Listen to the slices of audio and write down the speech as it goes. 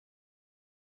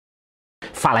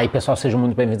Fala aí pessoal, sejam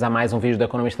muito bem-vindos a mais um vídeo do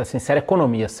Economista Sincero,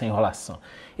 Economia sem enrolação.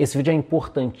 Esse vídeo é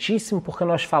importantíssimo porque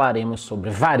nós falaremos sobre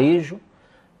varejo,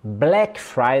 Black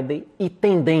Friday e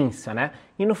tendência, né?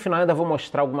 E no final ainda vou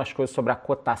mostrar algumas coisas sobre a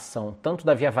cotação, tanto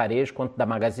da Via Varejo quanto da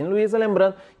Magazine Luiza,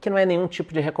 lembrando que não é nenhum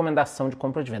tipo de recomendação de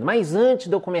compra ou de venda. Mas antes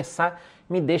de eu começar,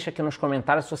 me deixa aqui nos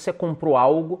comentários se você comprou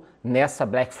algo nessa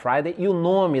Black Friday e o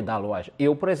nome da loja.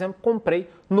 Eu, por exemplo, comprei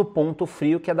no Ponto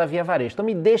Frio, que é da Via Varejo. Então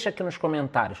me deixa aqui nos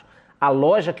comentários a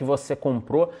loja que você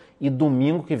comprou e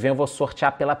domingo que vem eu vou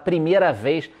sortear pela primeira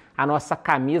vez a nossa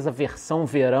camisa versão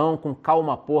verão com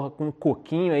calma porra, com um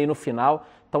coquinho aí no final.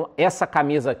 Então essa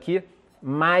camisa aqui,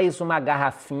 mais uma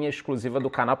garrafinha exclusiva do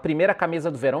canal. Primeira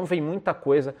camisa do verão, vem muita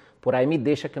coisa por aí. Me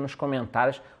deixa aqui nos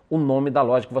comentários o nome da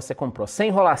loja que você comprou. Sem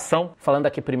enrolação, falando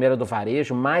aqui primeiro do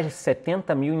varejo, mais de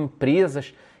 70 mil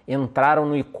empresas entraram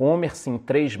no e-commerce em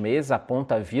 3 meses, a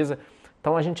ponta avisa.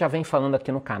 Então a gente já vem falando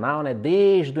aqui no canal, né,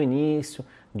 desde o início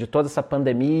de toda essa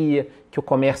pandemia, que o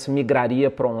comércio migraria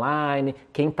para online,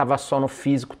 quem estava só no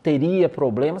físico teria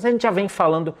problemas. A gente já vem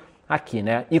falando aqui,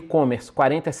 né? E-commerce,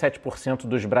 47%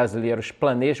 dos brasileiros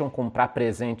planejam comprar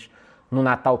presente no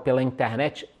Natal pela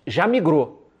internet. Já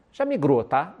migrou,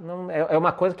 tá? Não, é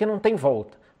uma coisa que não tem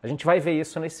volta. A gente vai ver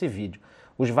isso nesse vídeo.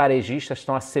 Os varejistas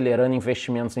estão acelerando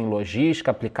investimentos em logística,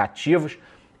 aplicativos.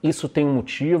 Isso tem um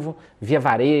motivo, Via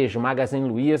Varejo, Magazine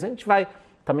Luiza, a gente vai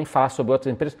também falar sobre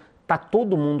outras empresas. Está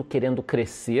todo mundo querendo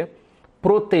crescer,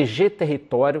 proteger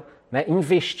território, né?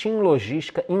 Investir em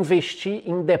logística, investir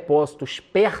em depósitos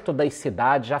perto das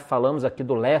cidades. Já falamos aqui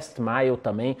do Last Mile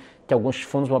também, que alguns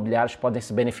fundos imobiliários podem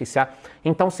se beneficiar.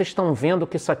 Então vocês estão vendo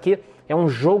que isso aqui é um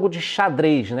jogo de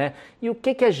xadrez, né? E o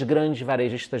que as grandes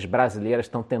varejistas brasileiras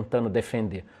estão tentando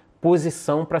defender?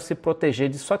 Posição para se proteger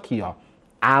disso aqui, ó.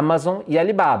 Amazon e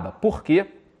Alibaba. Por quê?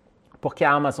 Porque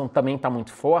a Amazon também está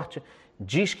muito forte,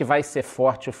 diz que vai ser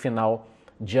forte o final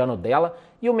de ano dela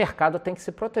e o mercado tem que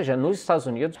se proteger. Nos Estados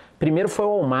Unidos, primeiro foi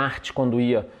o Walmart, quando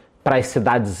ia para as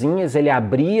cidadezinhas, ele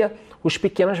abria, os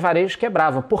pequenos varejos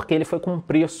quebravam, porque ele foi com um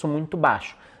preço muito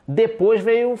baixo. Depois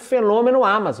veio o fenômeno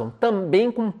Amazon,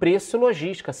 também com preço e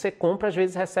logística. Você compra, às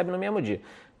vezes recebe no mesmo dia.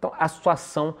 Então a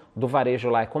situação do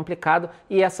varejo lá é complicada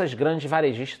e essas grandes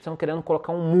varejistas estão querendo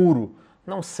colocar um muro.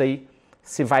 Não sei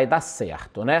se vai dar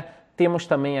certo, né? Temos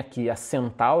também aqui a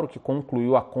Centauro, que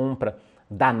concluiu a compra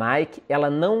da Nike. Ela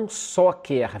não só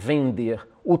quer vender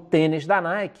o tênis da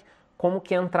Nike, como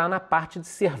quer entrar na parte de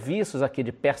serviços aqui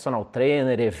de personal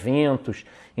trainer, eventos,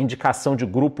 indicação de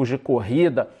grupos de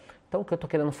corrida. Então o que eu estou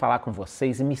querendo falar com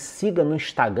vocês, e me siga no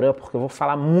Instagram, porque eu vou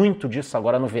falar muito disso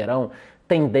agora no verão,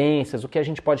 tendências, o que a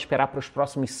gente pode esperar para os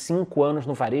próximos 5 anos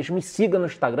no varejo. Me siga no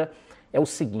Instagram, é o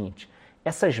seguinte: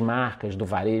 essas marcas do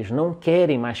varejo não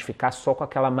querem mais ficar só com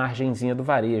aquela margenzinha do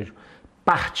varejo.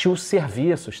 Partiu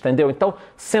serviços, entendeu? Então,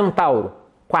 Centauro,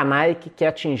 com a Nike, quer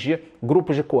atingir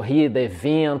grupos de corrida,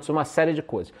 eventos, uma série de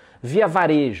coisas. Via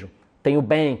Varejo, tem o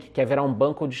Bank, quer virar um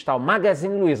banco digital.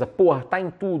 Magazine Luiza, porra, tá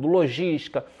em tudo,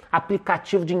 logística,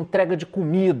 aplicativo de entrega de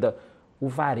comida. O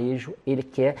varejo, ele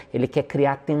quer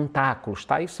criar tentáculos,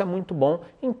 tá? Isso é muito bom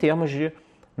em termos de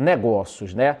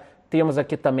negócios, né? Temos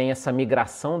aqui também essa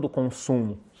migração do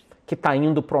consumo que está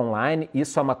indo para online,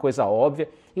 isso é uma coisa óbvia.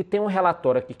 E tem um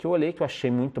relatório aqui que eu olhei, que eu achei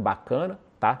muito bacana,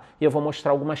 tá? E eu vou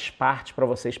mostrar algumas partes para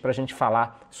vocês para a gente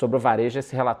falar sobre o varejo.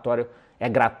 Esse relatório é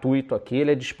gratuito aqui,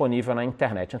 ele é disponível na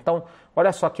internet. Então,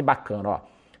 olha só que bacana, ó.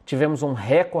 Tivemos um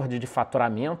recorde de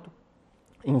faturamento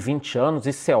em 20 anos,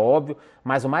 isso é óbvio,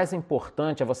 mas o mais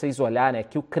importante é vocês olharem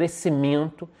aqui o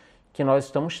crescimento que nós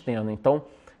estamos tendo. Então,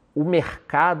 o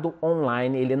mercado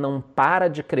online, ele não para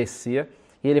de crescer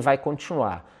e ele vai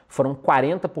continuar. Foram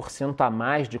 40% a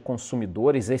mais de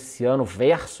consumidores esse ano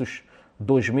versus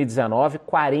 2019,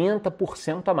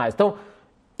 40% a mais. Então,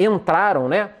 entraram,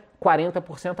 né,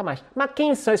 40% a mais. Mas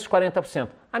quem são esses 40%?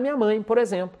 A minha mãe, por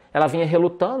exemplo. Ela vinha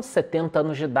relutando, 70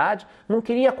 anos de idade, não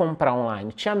queria comprar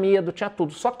online, tinha medo, tinha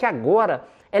tudo. Só que agora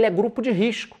ela é grupo de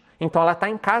risco. Então, ela está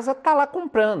em casa, está lá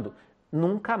comprando.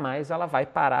 Nunca mais ela vai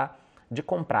parar de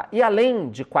comprar. E além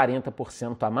de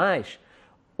 40% a mais,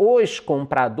 os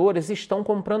compradores estão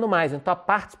comprando mais. Então a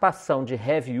participação de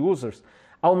heavy users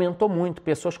aumentou muito,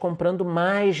 pessoas comprando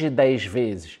mais de 10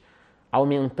 vezes.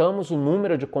 Aumentamos o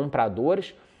número de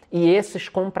compradores e esses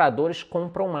compradores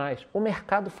compram mais. O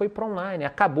mercado foi para online,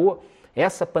 acabou.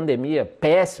 Essa pandemia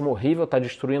péssima, horrível, está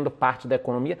destruindo parte da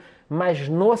economia, mas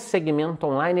no segmento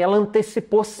online ela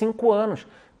antecipou 5 anos.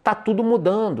 Está tudo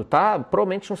mudando, tá?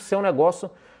 Provavelmente no seu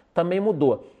negócio também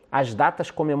mudou. As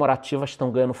datas comemorativas estão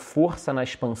ganhando força na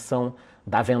expansão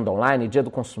da venda online, Dia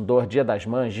do Consumidor, Dia das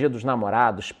Mães, Dia dos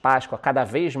Namorados, Páscoa, cada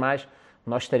vez mais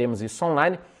nós teremos isso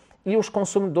online. e os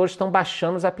consumidores estão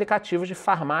baixando os aplicativos de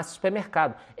farmácia e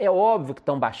supermercado. É óbvio que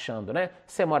estão baixando, né?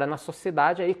 Você mora na sua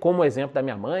cidade, aí, como o exemplo da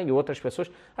minha mãe e outras pessoas,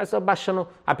 aí você está baixando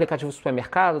aplicativo do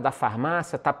supermercado, da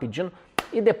farmácia, está pedindo,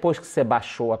 e depois que você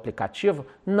baixou o aplicativo,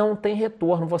 não tem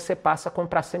retorno, você passa a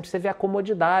comprar sempre, você vê a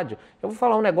comodidade. Eu vou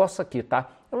falar um negócio aqui, tá?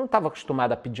 Eu não estava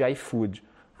acostumado a pedir iFood.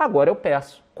 Agora eu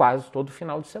peço quase todo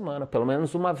final de semana, pelo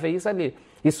menos uma vez ali.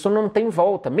 Isso não tem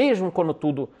volta, mesmo quando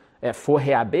tudo for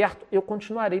reaberto, eu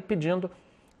continuarei pedindo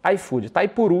iFood. Tá? E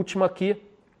por último aqui,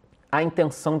 a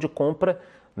intenção de compra,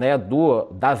 né,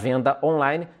 da venda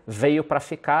online veio para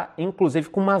ficar, inclusive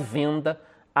com uma venda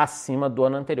acima do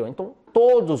ano anterior. Então,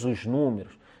 todos os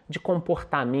números de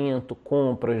comportamento,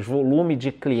 compras, volume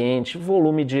de clientes,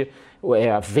 volume de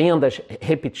vendas,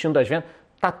 repetindo as vendas,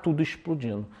 está tudo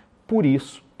explodindo. Por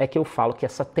isso é que eu falo que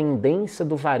essa tendência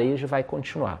do varejo vai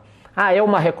continuar. Ah, é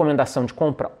uma recomendação de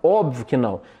compra? Óbvio que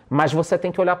não, mas você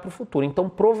tem que olhar para o futuro. Então,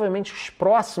 provavelmente, os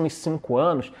próximos 5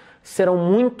 anos serão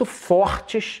muito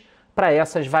fortes para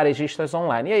essas varejistas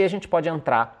online. E aí a gente pode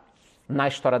entrar na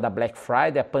história da Black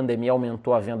Friday, a pandemia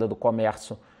aumentou a venda do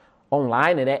comércio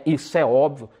online, né? Isso é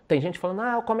óbvio. Tem gente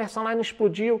falando, o comércio online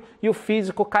explodiu e o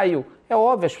físico caiu. É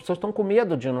óbvio, as pessoas estão com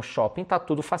medo de ir no shopping, está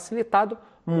tudo facilitado,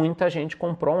 muita gente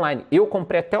comprou online. Eu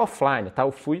comprei até offline, tá?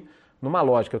 Eu fui numa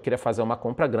loja que eu queria fazer uma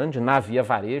compra grande, na Via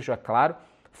Varejo, é claro,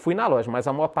 fui na loja, mas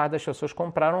a maior parte das pessoas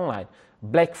compraram online.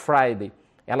 Black Friday,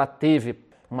 ela teve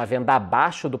uma venda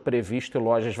abaixo do previsto em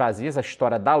lojas vazias, a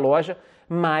história da loja,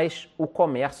 mas o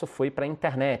comércio foi para a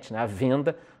internet, né? A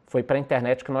venda foi para a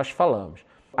internet que nós falamos.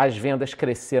 As vendas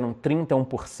cresceram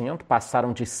 31%,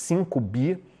 passaram de 5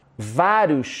 bi,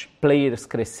 vários players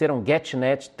cresceram,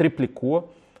 GetNet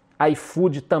triplicou,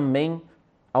 iFood também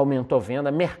aumentou a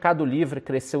venda, Mercado Livre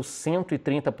cresceu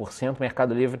 130%,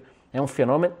 Mercado Livre é um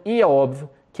fenômeno, e é óbvio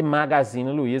que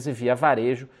Magazine Luiza e Via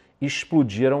Varejo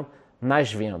explodiram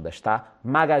nas vendas, tá?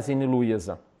 Magazine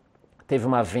Luiza teve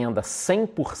uma venda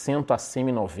 100% acima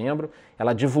em novembro,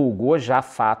 ela divulgou já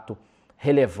fato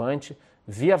relevante,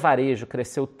 Via Varejo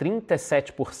cresceu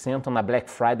 37% na Black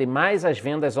Friday, mais as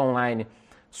vendas online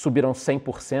subiram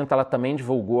 100%, ela também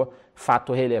divulgou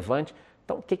fato relevante.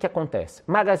 Então, o que acontece?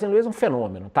 Magazine Luiza é um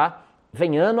fenômeno, tá?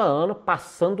 Vem ano a ano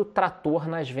passando trator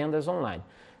nas vendas online.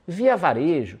 Via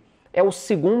Varejo é o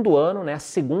segundo ano, né, a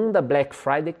segunda Black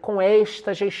Friday com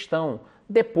esta gestão,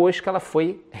 depois que ela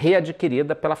foi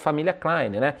readquirida pela família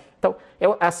Klein, né? Então, é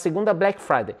a segunda Black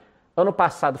Friday. Ano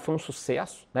passado foi um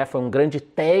sucesso, né? Foi um grande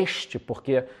teste,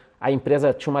 porque a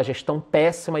empresa tinha uma gestão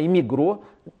péssima e migrou,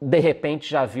 de repente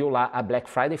já viu lá a Black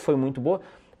Friday, foi muito boa.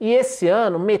 E esse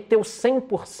ano meteu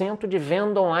 100% de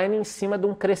venda online em cima de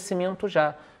um crescimento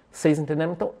já. Vocês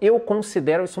entenderam? Então, eu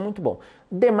considero isso muito bom.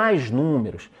 Demais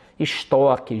números,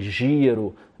 estoque,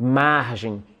 giro,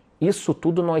 margem, isso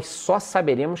tudo nós só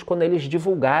saberemos quando eles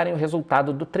divulgarem o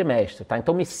resultado do trimestre, tá?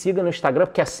 Então me siga no Instagram,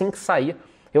 porque assim que sair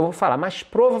eu vou falar. Mas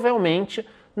provavelmente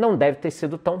não deve ter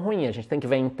sido tão ruim. A gente tem que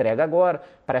ver a entrega agora.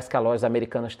 Parece que a loja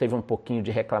Americanas teve um pouquinho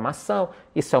de reclamação.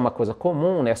 Isso é uma coisa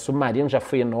comum, né? Submarino já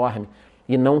foi enorme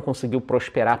e não conseguiu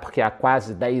prosperar porque há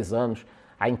quase 10 anos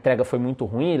a entrega foi muito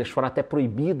ruim, eles foram até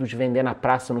proibidos de vender na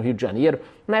praça no Rio de Janeiro,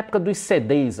 na época dos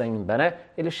CDs ainda, né?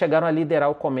 Eles chegaram a liderar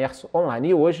o comércio online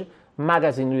e hoje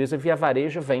Magazine Luiza e Via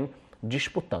Varejo vem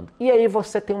disputando. E aí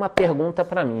você tem uma pergunta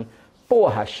para mim.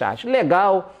 Porra, chat,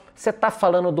 legal, você tá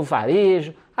falando do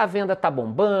varejo, a venda tá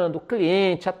bombando, o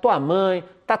cliente, a tua mãe,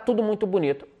 tá tudo muito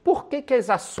bonito. Por que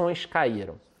as ações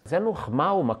caíram? É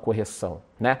normal uma correção,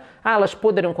 né? Elas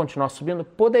poderiam continuar subindo?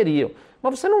 Poderiam.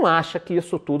 Mas você não acha que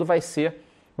isso tudo vai ser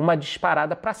uma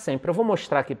disparada para sempre? Eu vou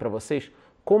mostrar aqui para vocês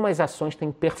como as ações têm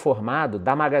performado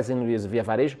da Magazine Luiza Via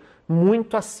Varejo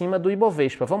muito acima do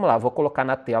Ibovespa. Vamos lá, vou colocar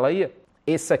na tela aí.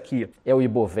 Esse aqui é o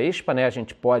Ibovespa, né? A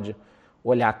gente pode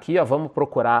olhar aqui, ó, vamos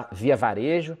procurar Via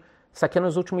Varejo. Isso aqui é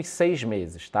nos últimos 6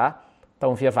 meses, tá?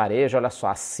 Então, Via Varejo, olha só,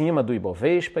 acima do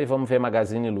Ibovespa, e vamos ver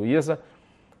Magazine Luiza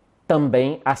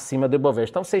também acima do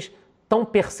Ibovespa. Então, vocês estão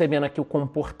percebendo aqui o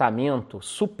comportamento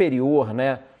superior,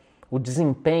 né? O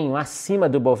desempenho acima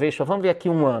do Ibovespa. Vamos ver aqui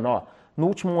um ano, ó. No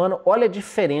último ano, olha a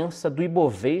diferença do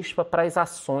Ibovespa para as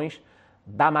ações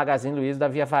da Magazine Luiza e da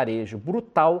Via Varejo.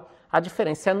 Brutal a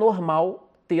diferença. É normal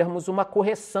termos uma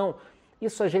correção.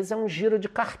 Isso às vezes é um giro de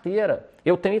carteira.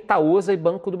 Eu tenho Itaúsa e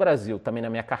Banco do Brasil também na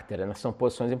minha carteira, né? São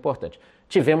posições importantes.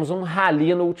 Tivemos um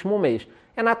rally no último mês.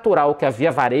 É natural que a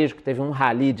Via Varejo, que teve um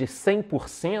rally de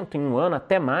 100% em um ano,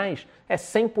 até mais, é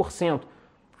 100%.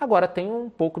 Agora tem um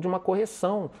pouco de uma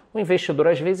correção. O investidor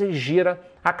às vezes gira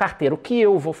a carteira. O que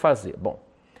eu vou fazer? Bom,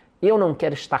 eu não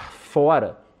quero estar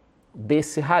fora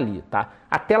desse rally, tá?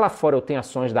 Até lá fora eu tenho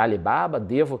ações da Alibaba,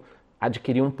 devo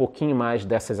adquirir um pouquinho mais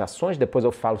dessas ações, depois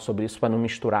eu falo sobre isso para não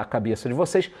misturar a cabeça de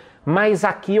vocês, mas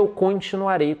aqui eu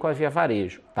continuarei com a Via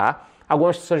Varejo, tá?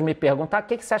 Algumas pessoas me perguntam, o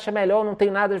que você acha melhor, não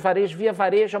tem nada de varejo, Via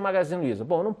Varejo ou Magazine Luiza?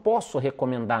 Bom, eu não posso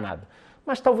recomendar nada,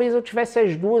 mas talvez eu tivesse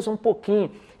as duas um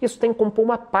pouquinho. Isso tem que compor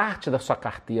uma parte da sua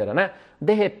carteira, né?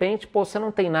 De repente, você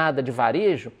não tem nada de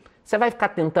varejo, você vai ficar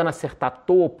tentando acertar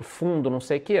topo, fundo, não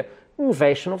sei o quê,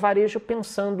 investe no varejo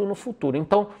pensando no futuro.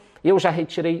 Então, eu já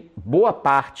retirei boa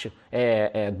parte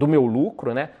do meu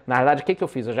lucro, né? Na verdade, o que eu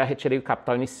fiz? Eu já retirei o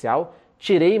capital inicial,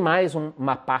 tirei mais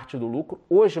uma parte do lucro.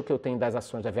 Hoje o que eu tenho das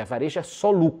ações da Via Varejo é só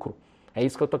lucro. É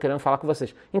isso que eu estou querendo falar com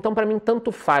vocês. Então, para mim,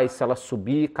 tanto faz se ela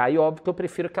subir, cair, óbvio que eu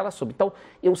prefiro que ela suba. Então,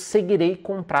 eu seguirei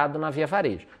comprado na Via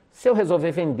Varejo. Se eu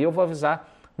resolver vender, eu vou avisar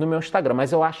no meu Instagram.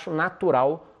 Mas eu acho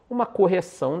natural uma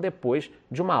correção depois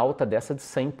de uma alta dessa de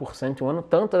 100% em um ano,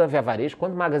 tanto da Via Varejo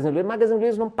quanto do Magazine Luiza. O Magazine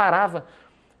Luiza não parava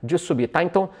de subir, tá?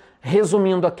 Então,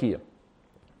 resumindo aqui,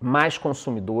 mais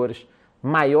consumidores,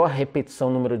 maior repetição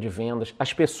no número de vendas,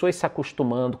 as pessoas se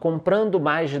acostumando, comprando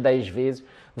mais de 10 vezes,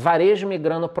 varejo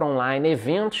migrando para online,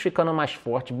 eventos ficando mais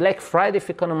forte, Black Friday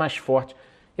ficando mais forte.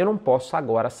 Eu não posso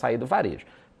agora sair do varejo.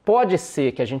 Pode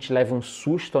ser que a gente leve um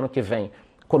susto ano que vem,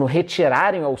 quando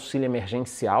retirarem o auxílio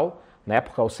emergencial, né?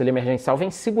 Porque o auxílio emergencial vem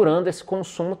segurando esse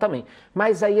consumo também.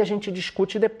 Mas aí a gente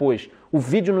discute depois. O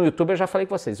vídeo no YouTube, eu já falei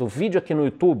com vocês, o vídeo aqui no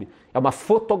YouTube é uma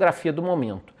fotografia do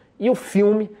momento. E o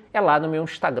filme é lá no meu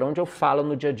Instagram, onde eu falo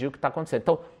no dia a dia o que está acontecendo.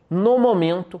 Então, no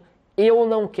momento, eu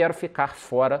não quero ficar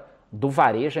fora do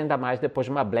varejo, ainda mais depois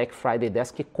de uma Black Friday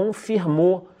dessa, que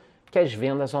confirmou que as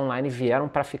vendas online vieram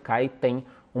para ficar e tem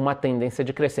uma tendência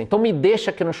de crescer. Então, me deixa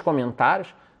aqui nos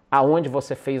comentários aonde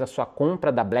você fez a sua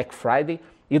compra da Black Friday.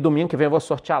 E domingo que vem eu vou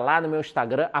sortear lá no meu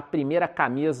Instagram a primeira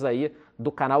camisa aí do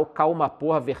canal Calma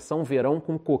Porra, versão verão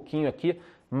com um coquinho aqui.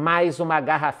 Mais uma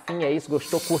garrafinha, é isso.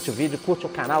 Gostou? Curte o vídeo, curte o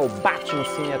canal, bate no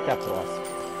sininho e até a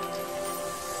próxima.